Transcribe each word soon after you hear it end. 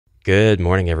Good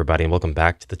morning, everybody, and welcome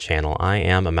back to the channel. I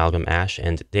am AmalgamAsh,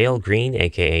 and Dale Green,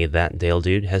 aka That Dale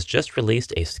Dude, has just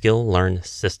released a Skill Learn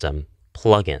System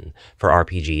plugin for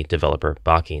RPG Developer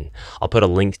Bakin. I'll put a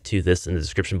link to this in the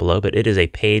description below, but it is a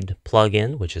paid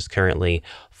plugin, which is currently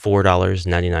 $4.99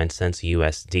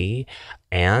 USD,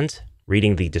 and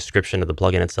reading the description of the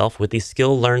plugin itself, with the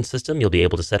Skill Learn system, you'll be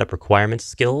able to set up requirements,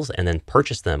 skills, and then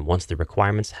purchase them once the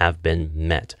requirements have been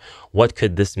met. What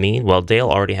could this mean? Well, Dale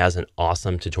already has an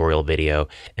awesome tutorial video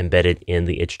embedded in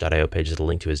the itch.io page with a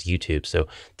link to his YouTube, so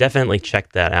definitely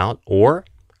check that out, or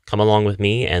come along with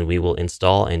me and we will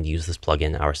install and use this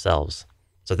plugin ourselves.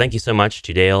 So thank you so much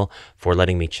to Dale for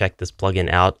letting me check this plugin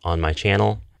out on my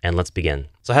channel, and let's begin.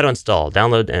 So how to install?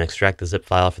 Download and extract the zip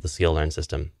file for the Skill Learn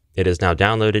system. It is now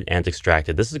downloaded and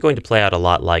extracted. This is going to play out a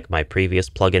lot like my previous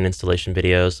plugin installation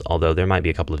videos, although there might be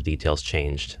a couple of details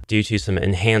changed due to some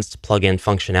enhanced plugin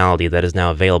functionality that is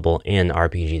now available in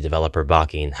RPG Developer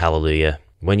Bakin. Hallelujah.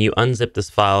 When you unzip this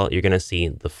file, you're going to see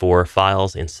the 4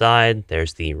 files inside.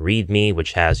 There's the README,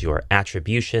 which has your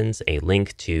attributions, a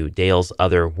link to Dale's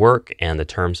other work and the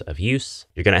terms of use.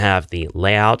 You're going to have the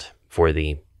layout for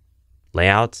the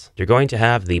layouts. You're going to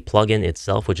have the plugin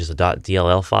itself, which is a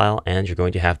 .dll file, and you're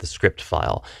going to have the script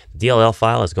file. The DLL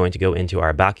file is going to go into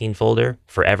our Bakin folder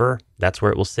forever. That's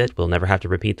where it will sit. We'll never have to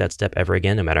repeat that step ever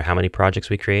again, no matter how many projects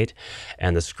we create.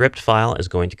 And the script file is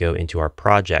going to go into our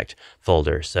project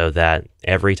folder, so that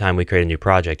every time we create a new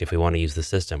project, if we want to use the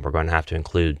system, we're going to have to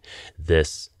include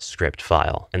this script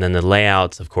file. And then the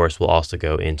layouts, of course, will also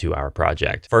go into our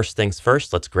project. First things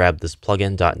first, let's grab this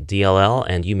plugin.dll,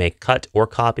 and you may cut or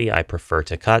copy. I prefer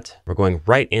to cut. We're going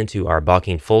right into our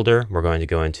Bakin folder. We're going to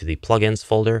go into the plugins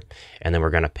folder, and then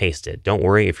we're going to paste it. Don't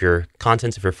worry if your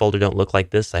contents of your folder don't look like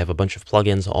this. I have a bunch of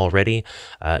plugins already.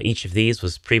 Each of these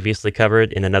was previously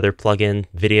covered in another plugin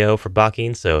video for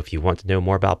Bakin, so if you want to know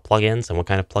more about plugins and what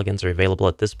kind of plugins are available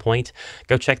at this point,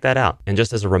 go check that out. And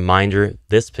just as a reminder,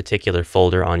 this particular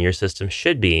folder on your system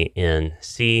should be in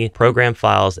C, Program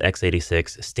Files,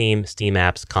 x86, Steam, Steam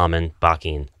Apps, Common,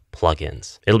 Bakin,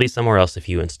 plugins. It'll be somewhere else if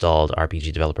you installed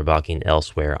RPG Developer Bakin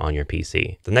elsewhere on your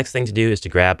PC. The next thing to do is to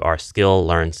grab our Skill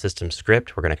Learn System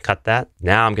script. We're going to cut that.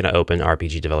 Now I'm going to open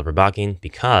RPG Developer Bakin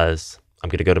because I'm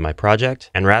going to go to my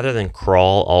project, and rather than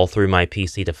crawl all through my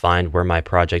PC to find where my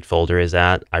project folder is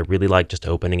at, I really like just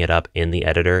opening it up in the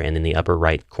editor, and in the upper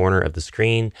right corner of the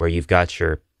screen where you've got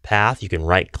your path, you can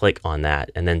right click on that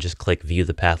and then just click view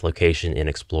the path location in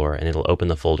Explorer, and it'll open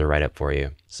the folder right up for you.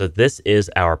 So this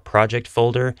is our project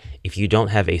folder. If you don't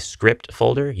have a script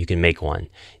folder, you can make one.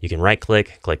 You can right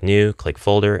click, click new, click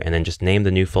folder, and then just name the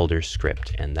new folder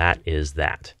script, and that is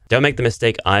that. Don't make the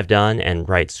mistake I've done and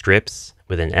write scripts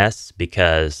with an S,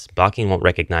 because Bakin won't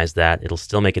recognize that. It'll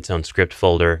still make its own script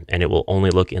folder, and it will only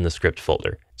look in the script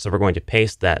folder. So we're going to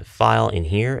paste that file in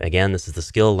here. Again, this is the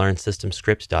Skill Learn System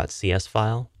script.cs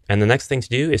file. And the next thing to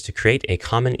do is to create a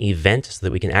common event so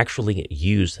that we can actually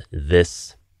use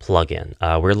this plugin.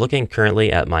 We're looking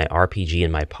currently at my RPG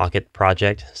in my Pocket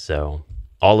project, so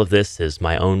all of this is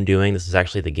my own doing. This is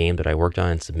actually the game that I worked on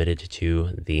and submitted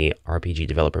to the RPG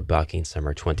Developer Bakin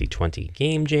Summer 2020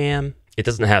 Game Jam. It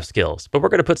doesn't have skills, but we're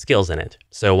going to put skills in it.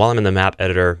 So while I'm in the map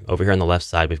editor, over here on the left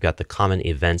side, we've got the common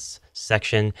events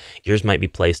section. Yours might be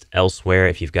placed elsewhere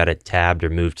if you've got it tabbed or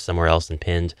moved somewhere else and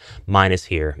pinned. Mine is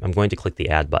here. I'm going to click the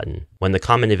add button. When the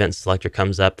common event selector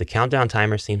comes up, the countdown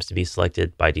timer seems to be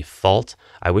selected by default.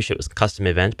 I wish it was custom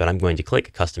event, but I'm going to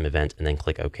click custom event and then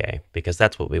click OK, because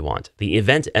that's what we want. The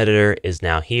event editor is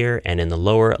now here, and in the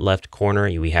lower left corner,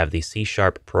 we have the C#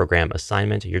 program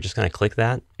assignment. You're just going to click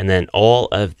that, and then all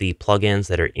of the plugins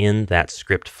that are in that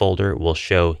script folder will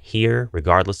show here,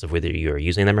 regardless of whether you are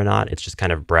using them or not. It's just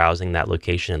kind of browsing that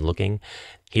location and looking.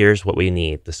 Here's what we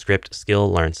need: the script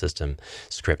Skill Learn System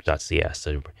script.cs.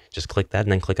 So just click that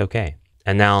and then click OK.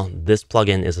 And now this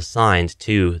plugin is assigned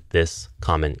to this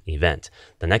common event.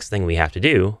 The next thing we have to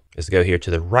do is go here to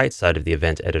the right side of the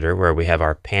event editor where we have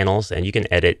our panels, and you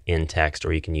can edit in text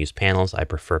or you can use panels. I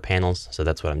prefer panels, so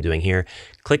that's what I'm doing here.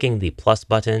 Clicking the plus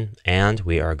button, and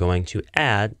we are going to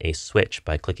add a switch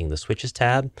by clicking the switches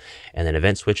tab and then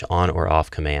event switch on or off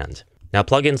command. Now,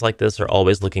 plugins like this are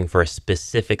always looking for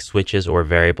specific switches or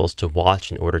variables to watch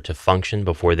in order to function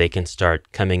before they can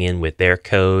start coming in with their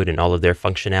code and all of their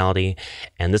functionality.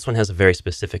 And this one has a very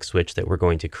specific switch that we're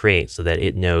going to create so that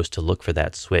it knows to look for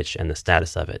that switch and the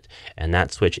status of it. And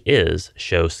that switch is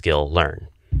show skill learn.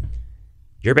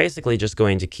 You're basically just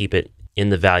going to keep it in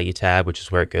the value tab, which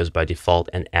is where it goes by default,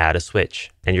 and add a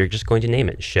switch. And you're just going to name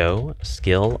it show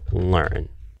skill learn.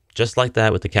 Just like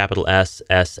that with the capital S,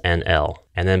 S, and L.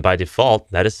 And then by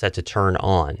default, that is set to turn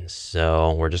on.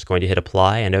 So we're just going to hit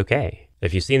apply and OK.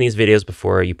 If you've seen these videos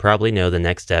before, you probably know the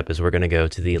next step is we're going to go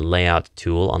to the layout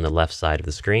tool on the left side of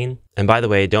the screen. And by the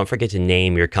way, don't forget to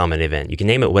name your common event. You can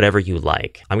name it whatever you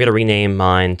like. I'm going to rename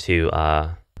mine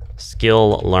to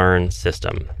skill learn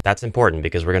system. That's important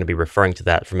because we're going to be referring to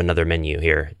that from another menu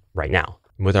here right now.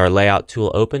 With our layout tool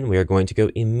open, we are going to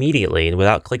go immediately and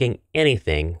without clicking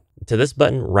anything to this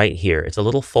button right here. It's a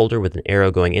little folder with an arrow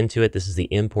going into it. This is the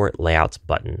import layouts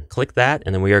button. Click that,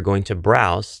 and then we are going to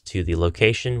browse to the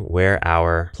location where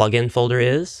our plugin folder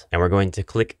is, and we're going to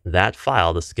click that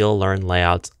file, the skill learn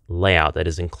layouts layout that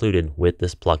is included with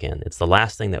this plugin. It's the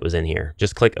last thing that was in here.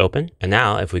 Just click open. And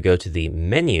now if we go to the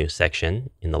menu section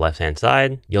in the left-hand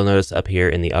side, you'll notice up here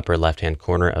in the upper left-hand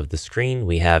corner of the screen,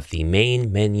 we have the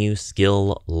main menu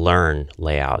skill learn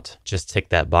layout. Just tick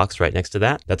that box right next to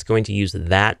that. That's going to use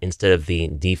that instead of the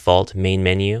default main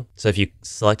menu. So if you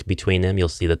select between them, you'll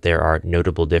see that there are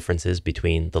notable differences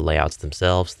between the layouts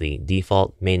themselves. The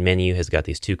default main menu has got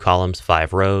these 2 columns,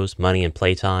 5 rows, money and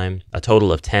playtime, a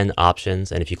total of 10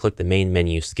 options. And if you click the main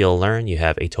menu skill learn, you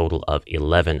have a total of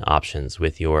 11 options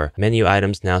with your menu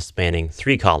items now spanning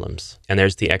 3 columns. And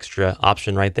there's the extra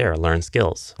option right there, learn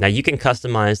skills. Now you can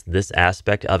customize this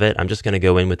aspect of it. I'm just going to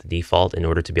go in with the default in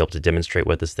order to be able to demonstrate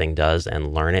what this thing does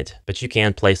and learn it. But you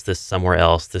can place this somewhere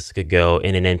else. This could go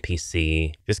in an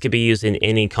NPC. This could be used in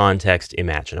any context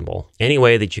imaginable. Any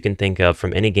way that you can think of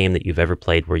from any game that you've ever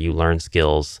played where you learn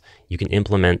skills, you can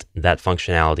implement that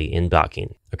functionality in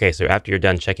Bakin. Okay, so after you're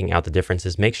done checking out the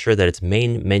differences, make sure that it's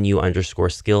main menu underscore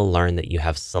skill learn that you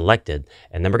have selected.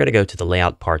 And then we're going to go to the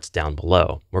layout parts down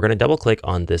below. We're going to double click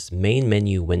on this main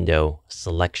menu window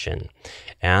selection.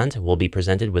 And we'll be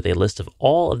presented with a list of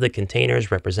all of the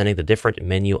containers representing the different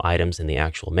menu items in the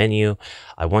actual menu.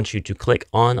 I want you to click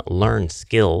on learn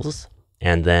skills.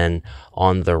 And then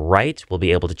on the right, we'll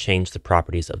be able to change the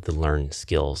properties of the learn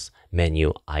skills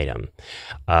menu item.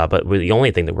 But the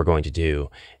only thing that we're going to do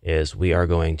is we are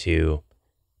going to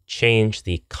change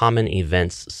the common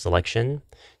events selection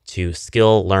to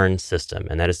skill learn system.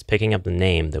 And that is picking up the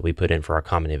name that we put in for our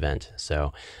common event.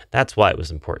 So that's why it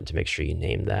was important to make sure you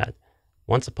name that.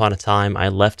 Once upon a time, I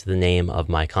left the name of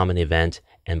my common event,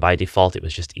 and by default, it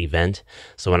was just event.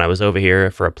 So when I was over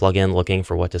here for a plugin looking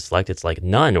for what to select, it's like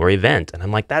none or event. And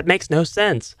I'm like, that makes no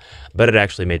sense. But it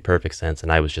actually made perfect sense,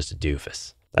 and I was just a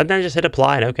doofus. And then I just hit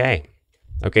apply and okay.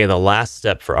 Okay, the last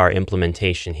step for our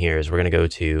implementation here is we're going to go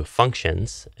to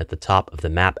functions at the top of the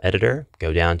map editor,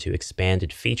 go down to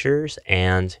expanded features,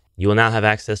 and you will now have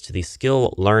access to the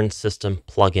skill learn system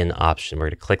plugin option. We're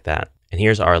going to click that. And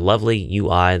here's our lovely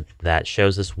UI that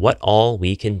shows us what all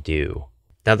we can do.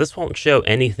 Now this won't show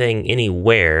anything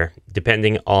anywhere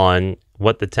depending on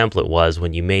what the template was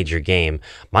when you made your game.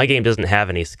 My game doesn't have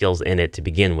any skills in it to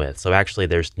begin with, so actually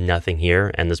there's nothing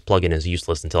here, and this plugin is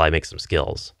useless until I make some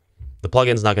skills. The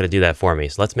plugin's not going to do that for me,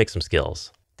 so let's make some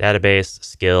skills. Database,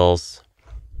 skills,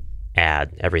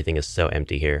 add. Everything is so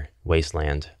empty here.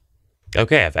 Wasteland.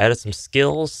 Okay, I've added some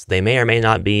skills. They may or may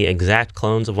not be exact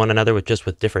clones of one another with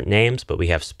different names, but we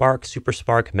have Spark, Super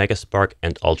Spark, Mega Spark,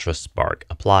 and Ultra Spark.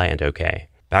 Apply and okay.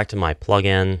 Back to my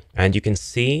plugin, and you can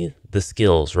see the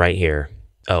skills right here.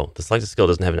 Oh, the selected skill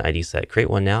doesn't have an ID set. Create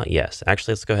one now? Yes.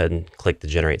 Actually, let's go ahead and click the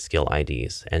generate skill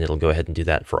IDs, and it'll go ahead and do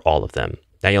that for all of them.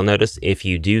 Now you'll notice if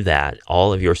you do that,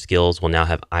 all of your skills will now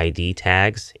have ID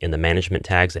tags in the management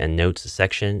tags and notes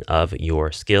section of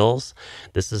your skills.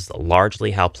 This is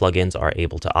largely how plugins are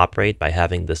able to operate, by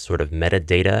having this sort of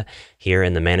metadata here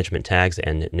in the management tags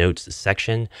and notes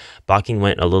section. Bakin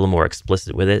went a little more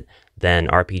explicit with it than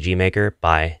RPG Maker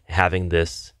by having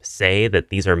this say that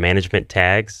these are management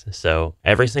tags. So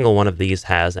every single one of these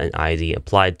has an ID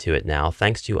applied to it now,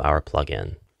 thanks to our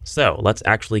plugin. So let's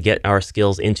actually get our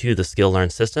skills into the skill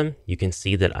learn system. You can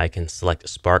see that I can select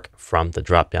Spark from the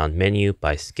drop-down menu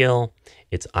by skill.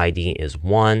 Its ID is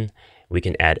 1. We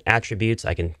can add attributes.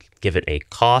 I can give it a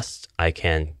cost. I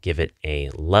can give it a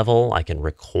level. I can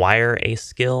require a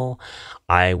skill.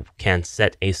 I can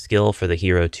set a skill for the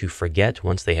hero to forget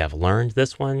once they have learned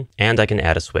this one. And I can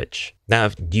add a switch. Now,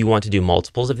 if you want to do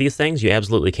multiples of these things, you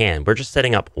absolutely can. We're just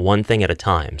setting up one thing at a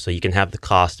time. So you can have the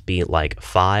cost be like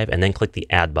 5 and then click the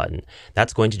add button.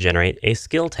 That's going to generate a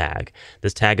skill tag.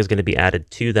 This tag is going to be added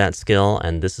to that skill,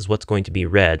 and this is what's going to be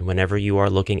read whenever you are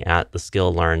looking at the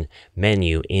skill learn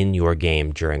menu in your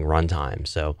game during runtime.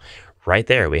 So right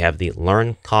there, we have the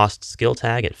learn cost skill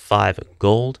tag at 5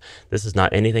 gold. This is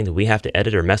not anything that we have to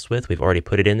edit or mess with. We've already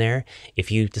put it in there. If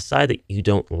you decide that you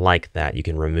don't like that, you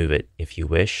can remove it if you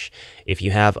wish. If you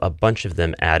have a bunch of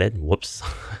them added, whoops,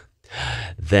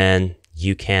 then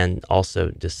you can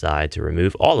also decide to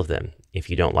remove all of them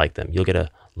if you don't like them. You'll get a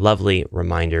lovely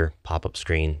reminder pop-up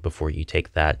screen before you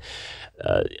take that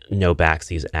no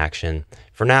backsies action.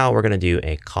 For now, we're going to do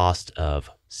a cost of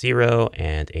 0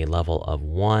 and a level of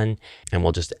 1, and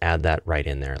we'll just add that right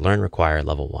in there. Learn require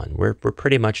level 1. We're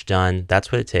pretty much done.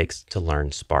 That's what it takes to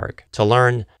learn Spark. To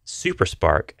learn Super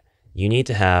Spark, you need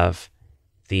to have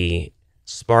the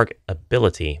Spark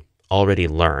ability already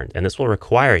learned, and this will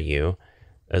require you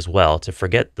as well to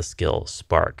forget the skill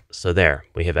Spark. So there,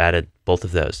 we have added both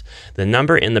of those. The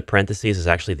number in the parentheses is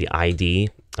actually the ID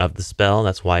of the spell.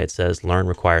 That's why it says learn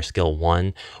require skill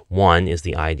 1. 1 is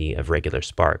the ID of regular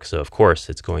Spark. So of course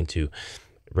it's going to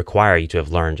require you to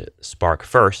have learned Spark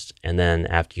first, and then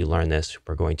after you learn this,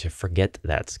 we're going to forget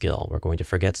that skill. We're going to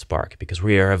forget Spark because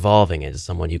we are evolving into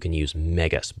someone who can use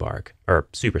Mega Spark, or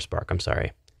Super Spark, I'm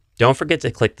sorry. Don't forget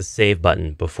to click the save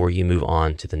button before you move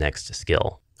on to the next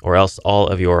skill, or else all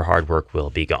of your hard work will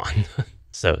be gone.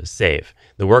 So save.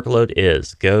 The workload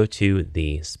is go to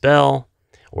the spell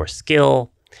or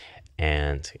skill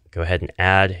and go ahead and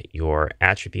add your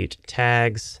attribute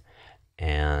tags,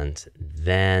 and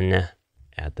then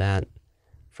add that.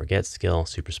 Forget skill,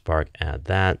 Super Spark, add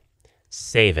that.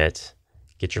 Save it,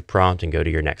 get your prompt, and go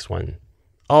to your next one.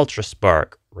 Ultra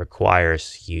Spark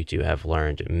requires you to have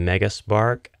learned Mega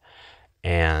Spark,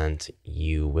 and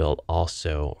you will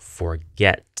also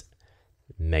forget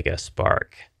Mega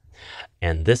Spark.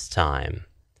 And this time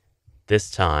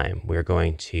we're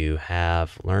going to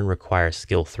have learn require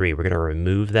skill 3. We're going to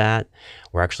remove that.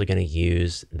 We're actually going to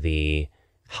use the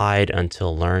hide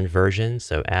until learned version.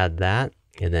 So add that.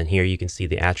 And then here you can see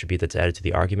the attribute that's added to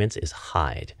the arguments is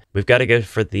hide. We've got to go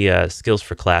for the skills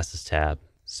for classes tab.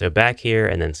 So back here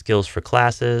and then skills for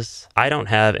classes. I don't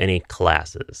have any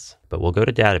classes, but we'll go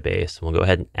to database and we'll go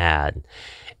ahead and add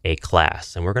a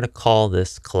class. And we're going to call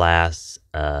this class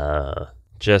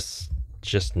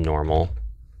just normal.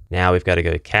 Now we've got to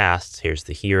go to casts. Here's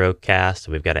the hero cast.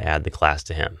 So we've got to add the class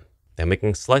to him. Then we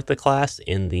can select the class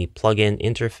in the plugin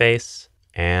interface,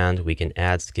 and we can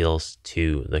add skills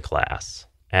to the class.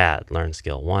 Add learn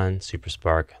skill 1, Super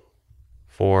Spark,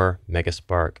 4, Mega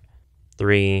Spark,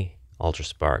 3, Ultra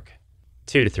Spark,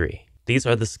 2 to 3. These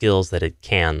are the skills that it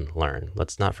can learn.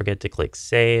 Let's not forget to click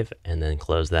save and then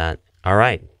close that. All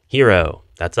right, hero,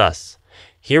 that's us.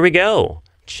 Here we go.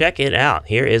 Check it out.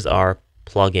 Here is our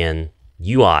plugin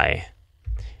UI.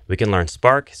 We can learn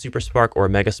Spark, Super Spark, or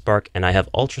Mega Spark, and I have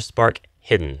Ultra Spark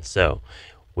hidden. So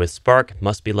with Spark,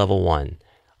 must be level 1.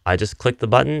 I just click the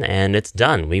button and it's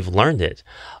done. We've learned it.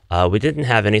 We didn't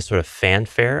have any sort of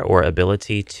fanfare or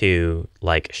ability to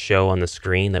like show on the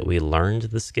screen that we learned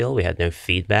the skill. We had no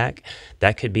feedback.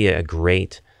 That could be a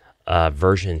great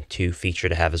version 2 feature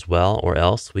to have as well, or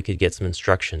else we could get some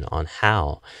instruction on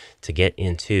how to get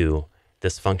into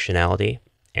this functionality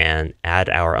and add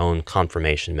our own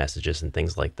confirmation messages and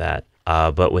things like that.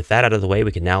 But with that out of the way,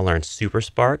 we can now learn Super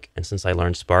Spark. And since I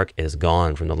learned Spark, it is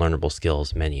gone from the learnable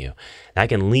skills menu. I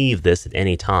can leave this at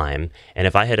any time. And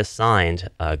if I had assigned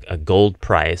a gold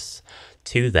price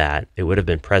to that, it would have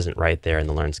been present right there in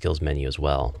the learn skills menu as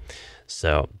well.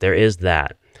 So there is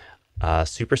that.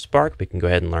 Super Spark, we can go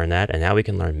ahead and learn that. And now we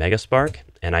can learn Mega Spark.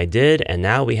 And I did, and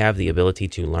now we have the ability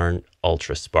to learn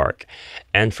Ultra Spark.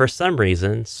 And for some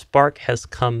reason, Spark has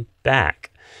come back.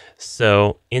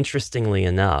 So interestingly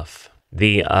enough,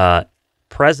 the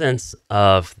presence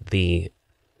of the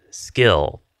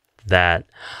skill that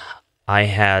I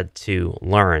had to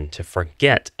learn to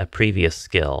forget a previous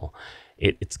skill,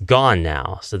 it's gone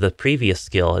now. So the previous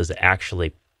skill is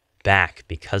actually back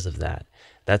because of that.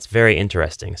 That's very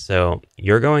interesting. So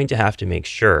you're going to have to make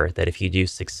sure that if you do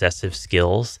successive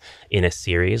skills in a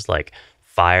series like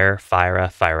Fire, Fyra,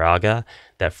 Fyraga,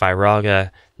 that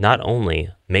Fyraga not only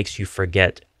makes you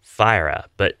forget Fyra,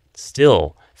 but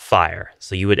still Fire.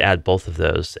 So you would add both of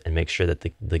those and make sure that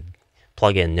the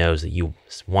plugin knows that you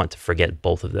want to forget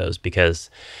both of those, because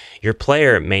your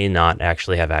player may not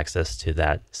actually have access to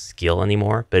that skill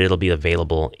anymore, but it'll be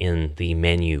available in the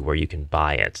menu where you can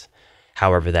buy it.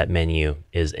 However that menu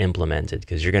is implemented,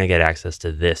 because you're going to get access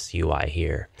to this UI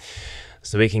here.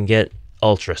 So we can get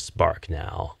Ultra Spark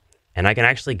now. And I can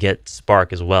actually get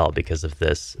Spark as well because of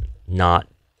this, not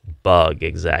bug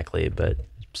exactly, but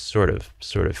sort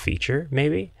of feature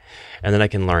maybe. And then I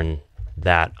can learn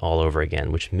that all over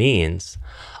again, which means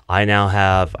I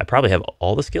probably have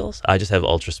all the skills. I just have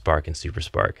Ultra Spark and Super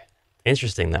Spark.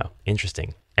 Interesting though,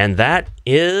 interesting. And that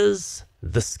is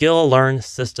the skill learn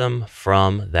system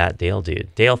from that Dale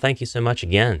dude. Dale, thank you so much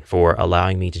again for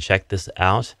allowing me to check this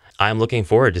out. I'm looking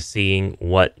forward to seeing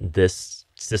what this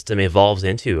system evolves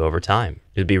into over time.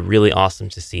 It'd be really awesome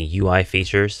to see UI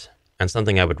features And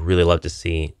something I would really love to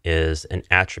see is an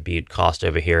attribute cost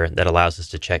over here that allows us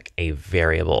to check a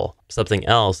variable. Something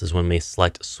else is when we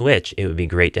select switch, it would be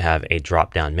great to have a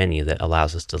drop-down menu that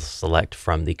allows us to select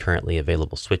from the currently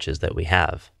available switches that we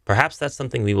have. Perhaps that's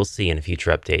something we will see in a future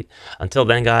update. Until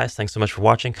then, guys, thanks so much for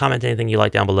watching. Comment anything you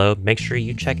like down below. Make sure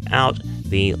you check out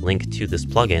the link to this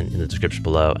plugin in the description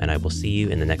below, and I will see you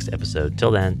in the next episode.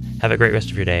 Till then, have a great rest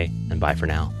of your day, and bye for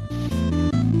now.